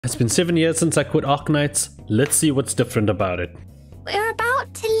It's been 7 years since I quit Arknights. Let's see what's different about it. We're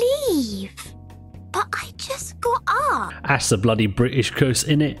about to leave. But I just got up. That's the bloody British curse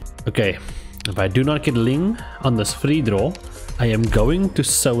in it. Okay, if I do not get Ling on this free draw, I am going to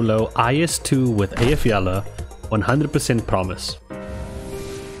solo IS2 with AF Yalla, 100% promise.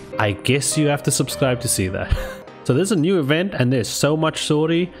 I guess you have to subscribe to see that. So there's a new event and there's so much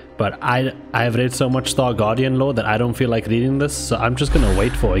story, but I've read so much Star Guardian lore that I don't feel like reading this, so I'm just gonna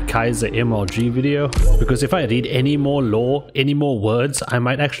wait for a Kaiser MLG video, because if I read any more lore, any more words, I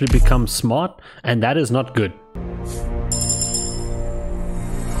might actually become smart, and that is not good.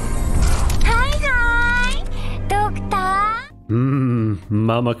 Hi, Doctor.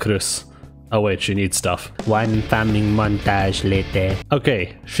 Mama Chris. Oh wait, she needs stuff. One farming montage later.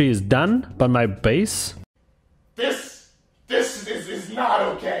 Okay, she is done, but my base... This is not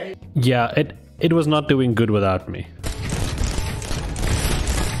okay. Yeah, it was not doing good without me.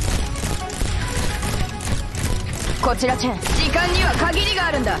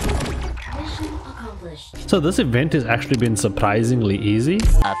 So this event has actually been surprisingly easy.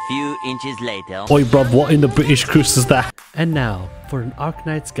 A few inches later. Oi bruv, what in the British cruise is that? And now for an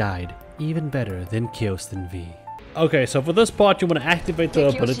Arknights guide, even better than Kyosten V. Okay, so for this part you want to activate the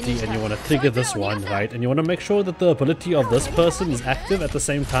ability and you want to trigger this one, right? And you want to make sure that the ability of this person is active at the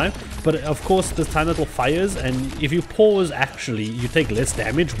same time. But of course this tiny little fires, and if you pause, actually you take less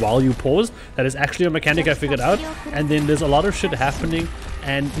damage while you pause. That is actually a mechanic I figured out. And then there's a lot of shit happening,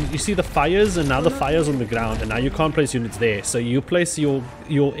 and you see the fires, and now the fire's on the ground, and now you can't place units there. So you place your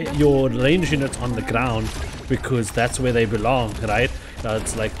range units on the ground because that's where they belong, right?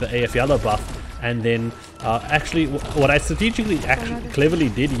 It's like the AF Yalla buff. And then actually what I strategically cleverly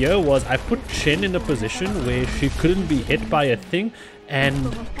did here was I put Chen in a position where she couldn't be hit by a thing, and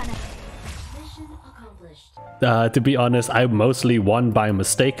to be honest, I mostly won by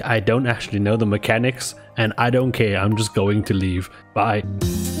mistake. I don't actually know the mechanics and I don't care. I'm just going to leave. Bye.